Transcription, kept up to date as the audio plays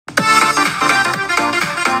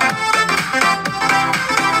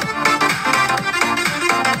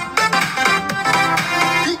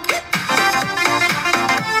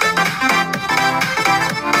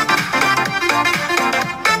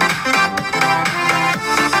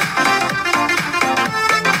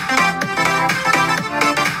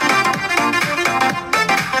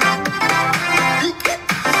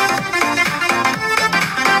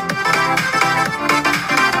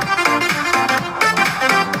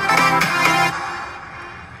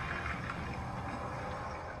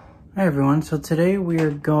Hi everyone, so today we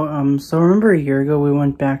are so remember a year ago we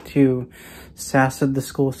went back to SASED, the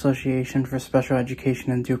School Association for Special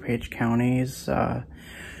Education in DuPage County's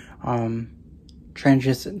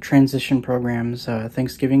transition programs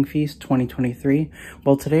Thanksgiving Feast 2023.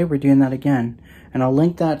 Well, today we're doing that again, and I'll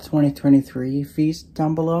link that 2023 feast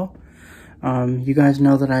down below. You guys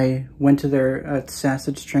know that I went to their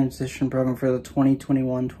SASED's transition program for the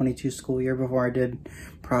 2021-22 school year before I did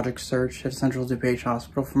project search at Central DuPage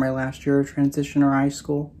Hospital for my last year of transition or high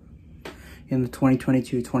school in the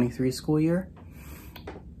 2022-23 school year.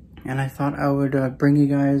 And I thought I would bring you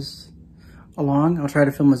guys along. I'll try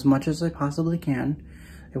to film as much as I possibly can.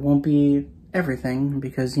 It won't be everything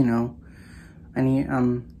because, you know,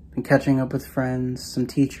 I'm catching up with friends, some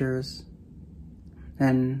teachers,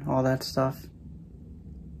 and all that stuff.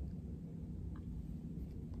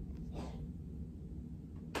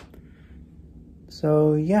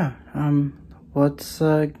 So yeah, I'm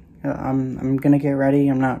gonna get ready.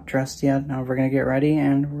 I'm not dressed yet. Now we're gonna get ready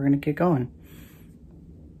and we're gonna get going.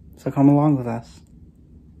 So come along with us.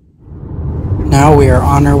 Now we are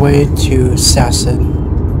on our way to SASED.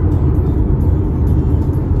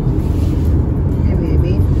 Hey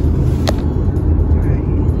baby.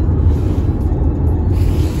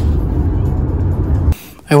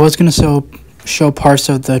 I was gonna show parts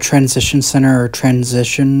of the transition center or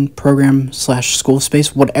transition program / school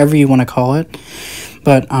space, whatever you want to call it,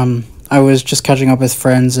 but I was just catching up with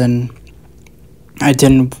friends and I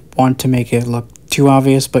didn't want to make it look too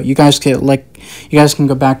obvious. But you guys can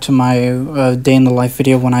go back to my day in the life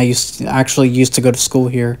video when I actually used to go to school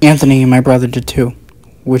here. Anthony and my brother did too,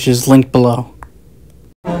 which is linked below.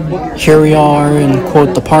 Here we are in,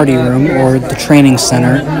 quote, the party room or the training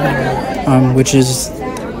center, which is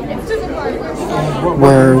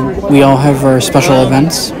where we all have our special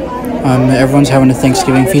events. Everyone's having a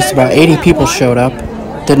Thanksgiving feast. About 80 people showed up.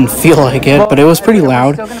 Didn't feel like it, but it was pretty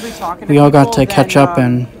loud. We all got to catch up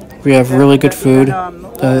and we have really good food.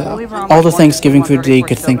 All the Thanksgiving food that you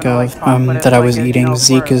could think of that I was eating.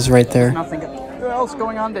 Zeke is right there. Nothing else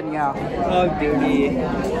going on then, yeah. Oh, duty.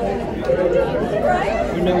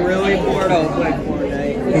 When I'm really bored, I'll play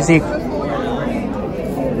Fortnite. Hey, Zeke.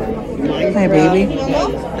 Hey, baby.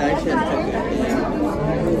 That shit's so good.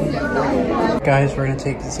 Guys, we're going to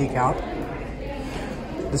take Zeke out.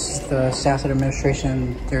 This is the SASED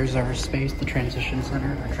administration. There's our space, the transition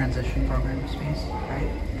center, our transition program space, right?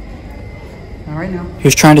 All right now. He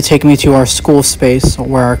was trying to take me to our school space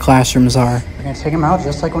where our classrooms are. We're going to take him out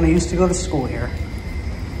just like when I used to go to school here.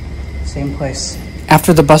 Same place.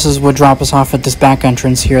 After the buses would drop us off at this back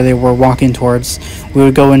entrance here they were walking towards, we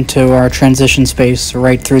would go into our transition space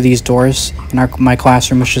right through these doors, and my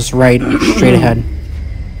classroom was just right straight ahead.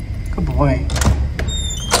 Good boy.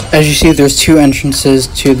 As you see, there's two entrances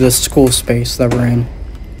to the school space that we're in.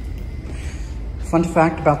 Fun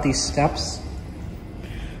fact about these steps,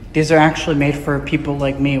 these are actually made for people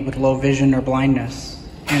like me with low vision or blindness,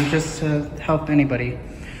 and just to help anybody.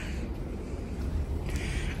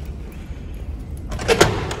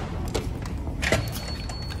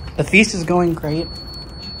 The feast is going great.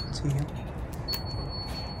 Let's see here.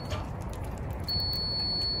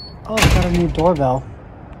 Oh, it's got a new doorbell.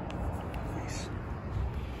 Nice.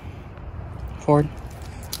 Ford,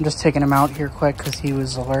 I'm just taking him out here quick because he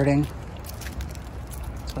was alerting.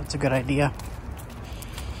 So that's a good idea.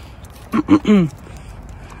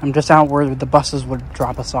 I'm just out where the buses would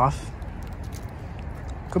drop us off.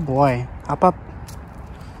 Good boy. Hop up.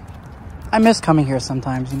 I miss coming here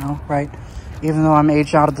sometimes, you know, right? Even though I'm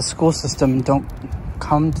aged out of the school system and don't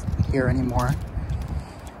come here anymore.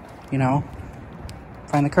 You know?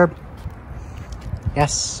 Find the curb.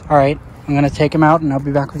 Yes. All right. I'm going to take him out and I'll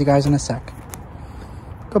be back with you guys in a sec.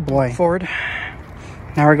 Good boy. Forward.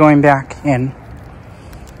 Now we're going back in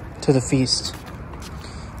to the feast.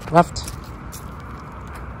 Left.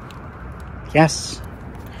 Yes.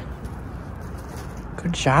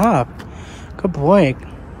 Good job. Good boy.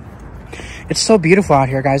 It's so beautiful out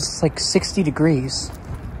here, guys. It's like 60 degrees.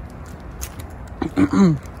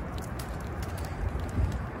 And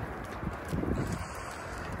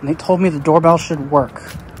they told me the doorbell should work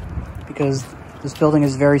because this building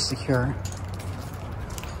is very secure.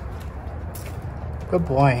 Good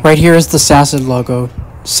boy. Right here is the SASED logo.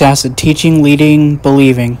 SASED, Teaching, Leading,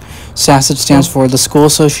 Believing. SASED stands for the School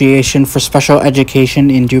Association for Special Education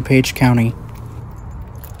in DuPage County.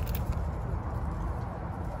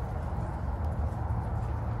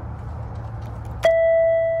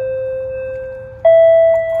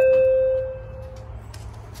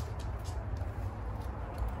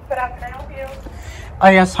 Can I help you?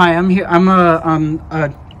 Yes, hi. I'm here. I'm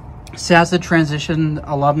a SASED transition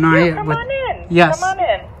alumni. Yeah, come on in. Yes. Come on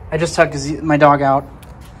in. I just took my dog out.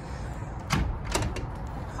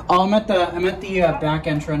 Oh, I'm at the back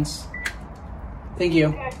entrance. Thank you.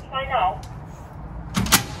 Okay, I know.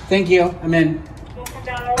 Thank you. I'm in. We'll come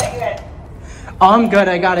down and let you in. Oh, I'm good.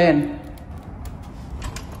 I got in.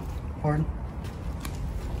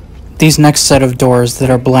 These next set of doors that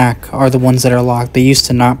are black are the ones that are locked. They used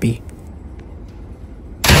to not be.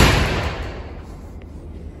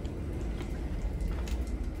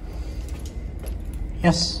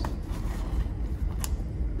 Yes.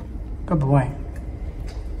 Good boy.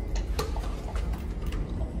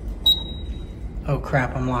 Oh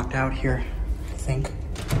crap, I'm locked out here, I think.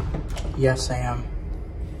 Yes, I am.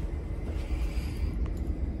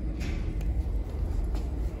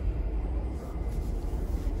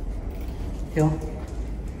 Feel?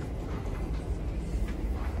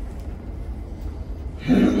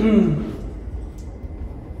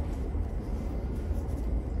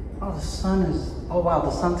 Oh, the sun is... Oh, wow,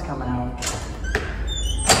 the sun's coming out.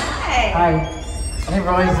 Hi. I didn't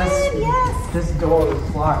realize this door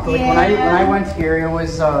was locked. Like, when I went here, it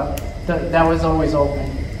was, that was always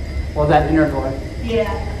open. Well, that inner door.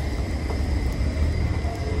 Yeah.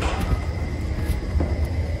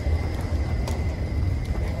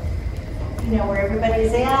 You know where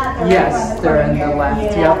everybody's at? Yes, they're in the left.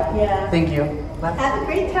 Yeah, Yep. yeah. Thank you. Left. Have a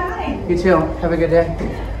great time. You too. Have a good day.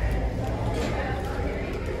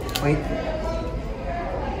 Wait.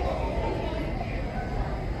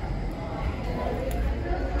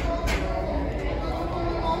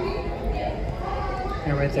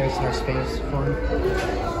 Yeah, right there's our space for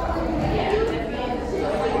him.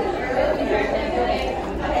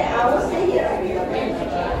 I will see you.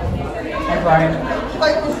 Hi, Brian.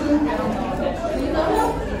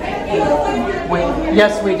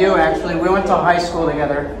 Yes, we do actually. We went to high school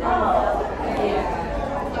together.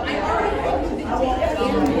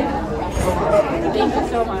 Thank you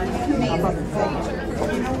so much.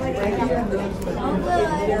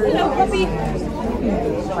 Hello, puppy.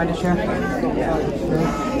 Find a chair.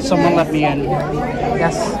 Someone let me in.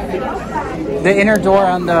 Yes. The inner door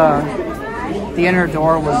on the inner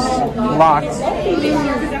door was locked.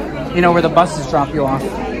 You know where the buses drop you off.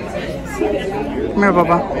 Come here,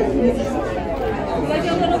 Bubba.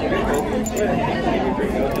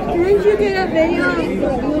 Didn't you get a video of you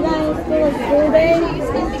guys for a school day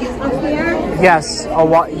up here? Yes,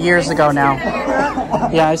 years ago now.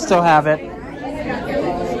 Yeah, I still have it.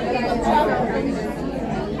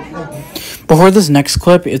 Before this next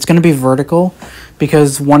clip, it's going to be vertical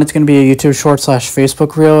because one, it's going to be a YouTube short /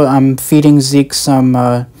 Facebook reel. I'm feeding Zeke some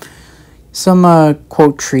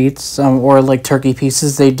quote treats or like turkey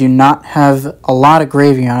pieces. They do not have a lot of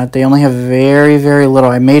gravy on it. They only have very, very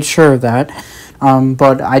little. I made sure of that.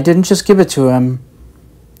 But I didn't just give it to him,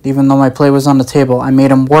 even though my plate was on the table. I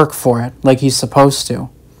made him work for it like he's supposed to.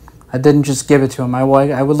 I didn't just give it to him. I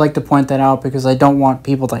would like to point that out because I don't want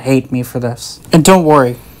people to hate me for this. And don't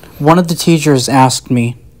worry, one of the teachers asked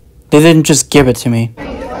me. They didn't just give it to me.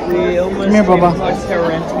 We almost Come here, Bubba. they're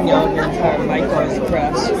renting out an entire micro's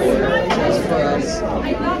press just for us.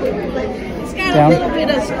 It's got Down. a little bit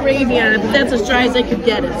of gravy on it, but that's as dry as I could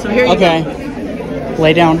get it. So here you go. Okay.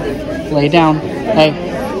 Lay down. Lay down. Hey,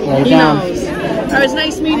 lay He down. knows. All right, it's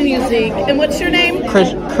nice meeting you, Zeke. And what's your name?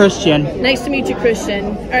 Christian. Nice to meet you, Christian.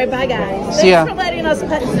 All right, bye, guys. See ya. Thanks for letting us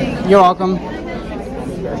pet Zeke. You're welcome.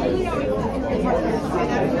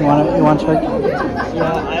 You want turkey?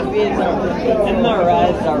 Yeah, I mean,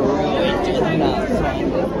 MRIs are really just nuts.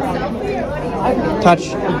 Touch.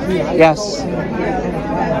 Yes.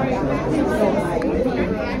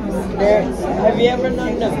 Have you ever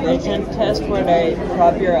done a vision test where they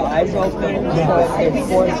prop your eyes open so they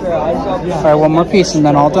force your eyes open? All right, one more piece and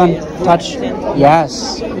then all done. Touch.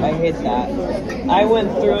 Yes. I hate that. I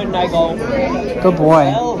went through and I go, Good boy.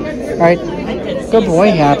 well, All right. Good boy,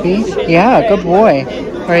 Happy. Yeah, good boy.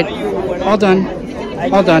 All right. All done.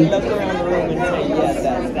 All done. look around the room and say, yeah,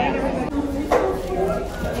 that's that.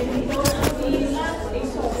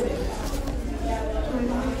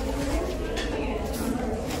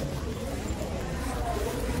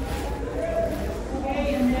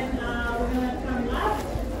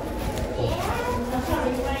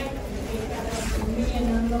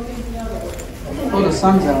 Oh, the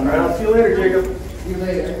sun's out. All right, I'll see you later, Jacob. See you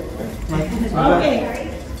later.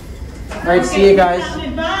 Okay. All right, see you guys.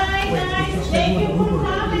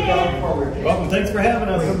 Welcome. Thanks for having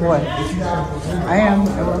us. Good boy. I am.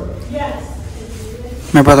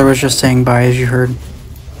 My brother was just saying bye, as you heard. You're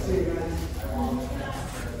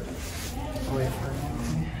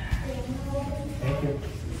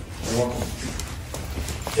welcome.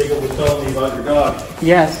 Jacob was telling me about your dog.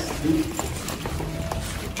 Yes.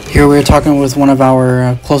 Here we're talking with one of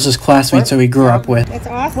our closest classmates that we grew up with. That's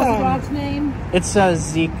awesome. What's Rod's name? It's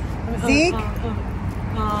Zeke. Zeke?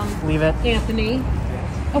 Leave it. Anthony.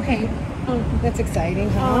 Okay. That's exciting,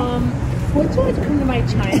 huh? Would you like to come to my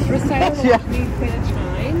chimes recital? Yeah. Watch me play the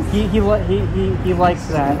chimes? He likes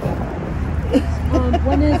that.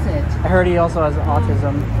 When is it? I heard he also has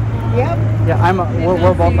autism. Yep. Yeah,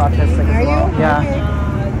 we're both autistic Are as well. you? Yeah. Okay.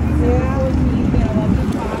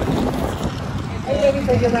 Are you waiting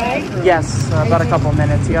for your ride? Yes, about a couple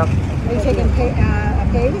minutes. Yep. Are you taking a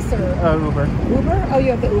Pace or Uber. Uber? Oh,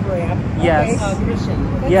 you have the Uber app. Yes. Okay.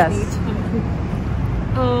 Christian. That's Yes. neat.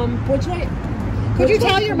 Would you Could you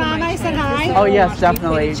tell your mom I said hi? Oh, yes, Watch me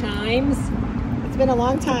definitely. play the chimes. It's been a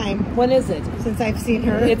long time When is it? since I've seen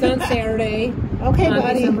her. It's on Saturday. Okay, on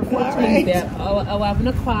buddy. December All 14th right. at 11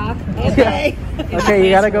 o'clock. Okay. Okay,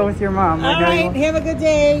 you gotta go with your mom. All right. Have a good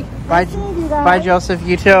day. Bye, See you guys. bye, Joseph.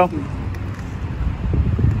 You too.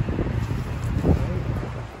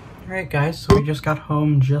 Alright guys, so we just got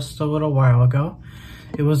home just a little while ago.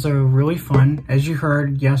 It was really fun. As you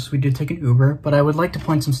heard, yes, we did take an Uber, but I would like to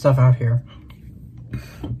point some stuff out here.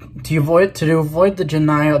 To avoid the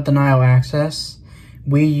denial access,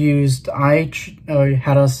 we used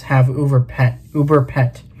had us have Uber Pet,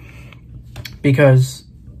 because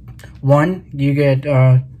one, you get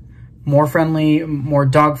more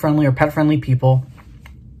dog friendly or pet friendly people,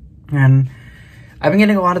 and I've been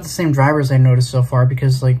getting a lot of the same drivers I noticed so far,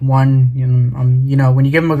 because like one, you know, when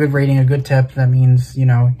you give them a good rating, a good tip, that means, you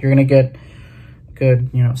know, you're gonna get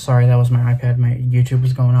good, you know, sorry, that was my iPad, my YouTube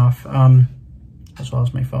was going off, as well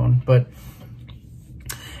as my phone, but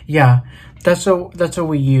yeah, that's what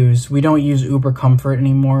we use. We don't use Uber Comfort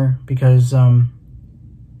anymore, because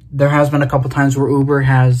there has been a couple times where Uber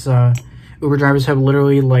drivers have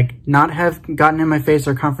literally like not have gotten in my face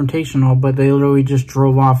or confrontational, but they literally just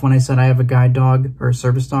drove off when I said I have a guide dog or a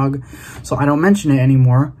service dog. So I don't mention it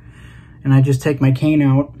anymore, and I just take my cane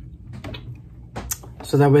out,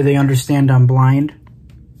 so that way they understand I'm blind,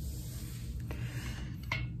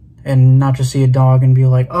 and not just see a dog and be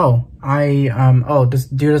like, oh, this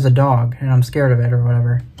dude is a dog and I'm scared of it or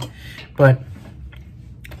whatever. But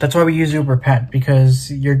that's why we use Uber Pet,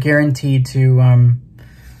 because you're guaranteed to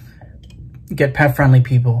get pet-friendly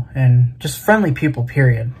people, and just friendly people,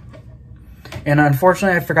 period. And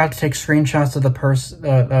unfortunately, I forgot to take screenshots of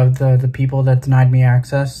the people that denied me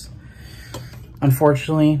access.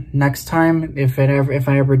 Unfortunately, next time, if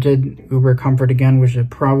I ever did Uber Comfort again, which it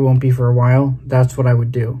probably won't be for a while, that's what I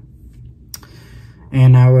would do.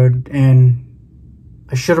 And I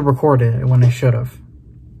should have recorded it when I should have,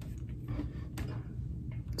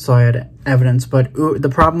 so I had evidence. But the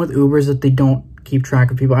problem with Uber is that they don't keep track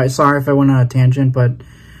of people. Sorry if I went on a tangent, but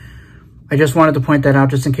I just wanted to point that out,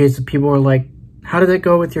 just in case the people are like, how did it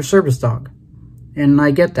go with your service dog? And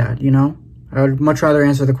I get that, you know, I would much rather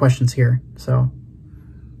answer the questions here. So,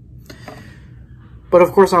 but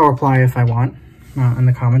of course I'll reply if I want in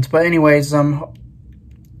the comments. But anyways, yeah,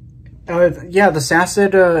 the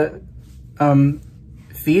SASED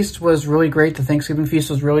feast was really great. The Thanksgiving feast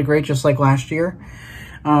was really great, just like last year.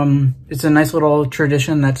 It's a nice little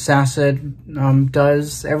tradition that SASED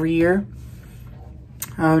does every year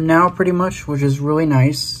now, pretty much, which is really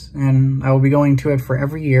nice, and I will be going to it for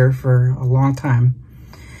every year for a long time.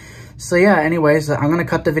 So yeah, anyways, I'm gonna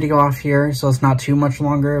cut the video off here so it's not too much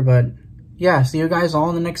longer, but yeah, see you guys all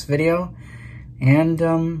in the next video, and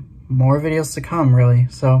more videos to come, really.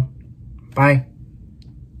 So bye.